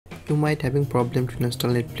you might having problem to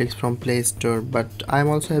install Netflix from Play Store, but I'm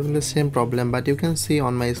also having the same problem. But you can see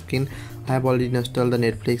on my screen I have already installed the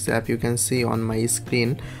Netflix app. You can see on my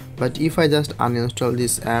screen. But if I just uninstall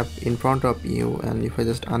this app in front of you, and if I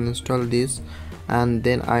just uninstall this and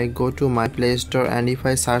then I go to my Play Store, and if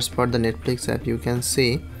I search for the Netflix app, you can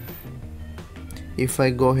see if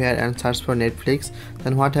I go here and search for Netflix,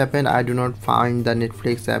 then what happened, I do not find the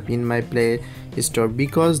Netflix app in my Play Store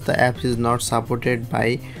because the app is not supported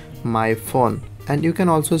by my phone. And you can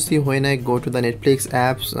also see when I go to the Netflix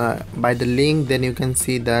apps by the link, then you can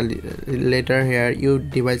see the later here your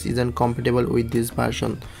device isn't compatible with this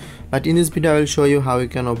version. But in this video I will show you how you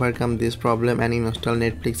can overcome this problem and install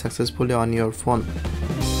Netflix successfully on your phone.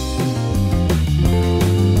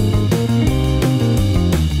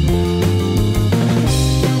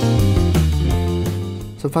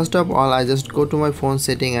 So first of all, I just go to my phone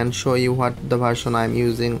setting and show you what the version I'm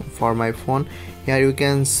using for my phone. Here you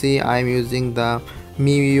can see I'm using the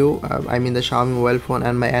MIUI, I mean the Xiaomi mobile phone,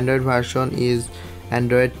 and my Android version is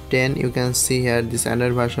Android 10. You can see here this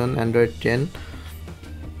Android version, Android 10.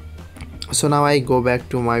 So now I go back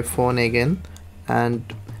to my phone again, and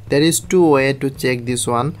there is two ways to check this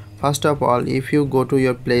one. First of all, if you go to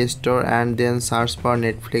your Play Store and then search for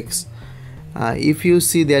Netflix, if you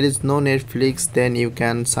see there is no Netflix, then you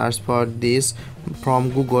can search for this from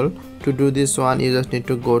Google. To do this one, you just need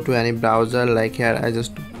to go to any browser. Like here I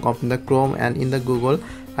just open the Chrome, and in the Google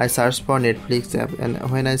I search for Netflix app, and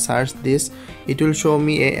when I search this, it will show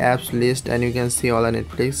me a apps list, and you can see all the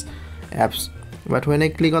Netflix apps. But when I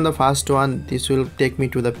click on the first one, this will take me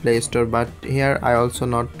to the Play Store, but here I also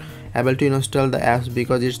not able to install the apps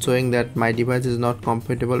because it's showing that my device is not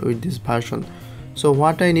compatible with this version. So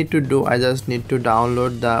what I need to do, I just need to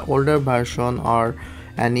download the older version or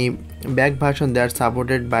any back version that's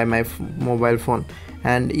supported by my mobile phone.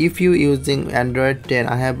 And if you using Android 10,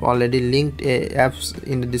 I have already linked apps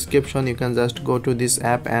in the description. You can just go to this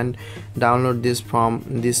app and download this from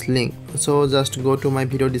this link. So just go to my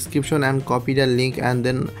video description and copy the link and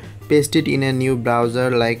then paste it in a new browser.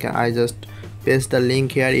 Like I just paste the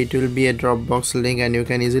link here, it will be a Dropbox link, and you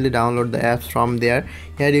can easily download the apps from there.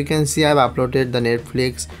 Here you can see I've uploaded the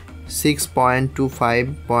Netflix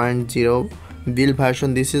 6.25.0 build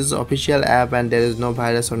version. This is official app and there is no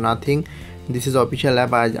virus or nothing. This is official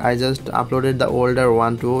app. I just uploaded the older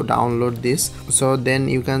one to download this. So then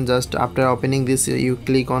you can just, after opening this, you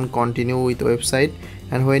click on continue with website,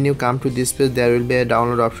 and when you come to this page, there will be a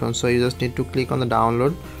download option. So you just need to click on the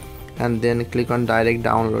download and then click on direct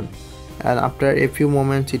download, and after a few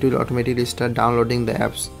moments it will automatically start downloading the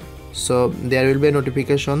apps. So there will be a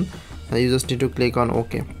notification, and you just need to click on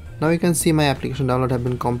OK. Now you can see my application download have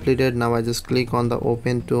been completed. Now I just click on the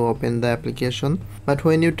open to open the application. But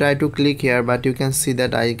when you try to click here, but you can see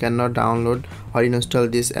that I cannot download or install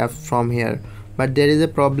this app from here. But there is a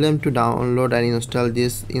problem to download and install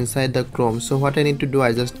this inside the Chrome. So what I need to do,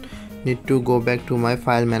 I just need to go back to my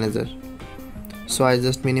file manager. So I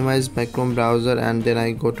just minimize my Chrome browser, and then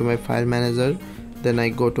I go to my file manager, then I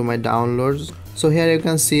go to my downloads. So here you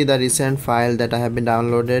can see the recent file that I have been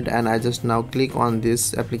downloaded, and I just now click on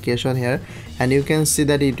this application here, and you can see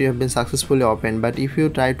that it have been successfully opened. But if you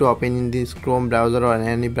try to open in this Chrome browser or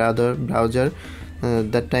any browser,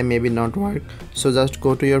 that time maybe not work. So just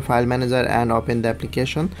go to your file manager and open the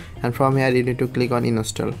application, and from here you need to click on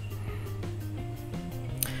install.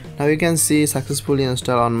 Now you can see successfully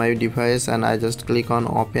installed on my device, and I just click on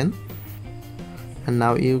open, and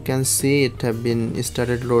now you can see it have been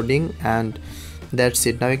started loading, and that's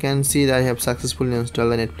it. Now you can see that I have successfully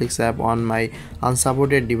installed the Netflix app on my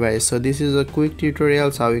unsupported device. So this is a quick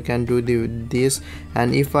tutorial how you can do this.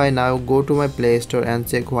 And if I now go to my Play Store and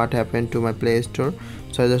check what happened to my Play Store,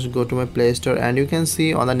 so I just go to my Play Store, and you can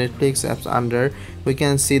see on the Netflix apps under, we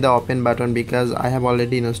can see the open button because I have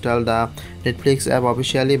already installed the Netflix app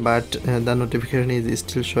officially, but the notification is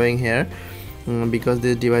still showing here because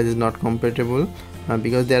this device is not compatible,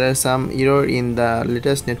 because there are some error in the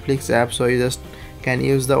latest Netflix app. So you just can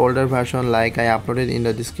use the older version like I uploaded in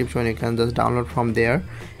the description. You can just download from there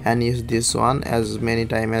and use this one as many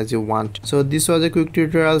times as you want. So this was a quick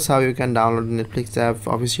tutorial how you can download Netflix app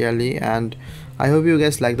officially, and I hope you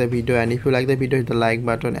guys like the video, and if you like the video, hit the like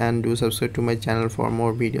button and do subscribe to my channel for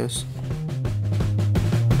more videos.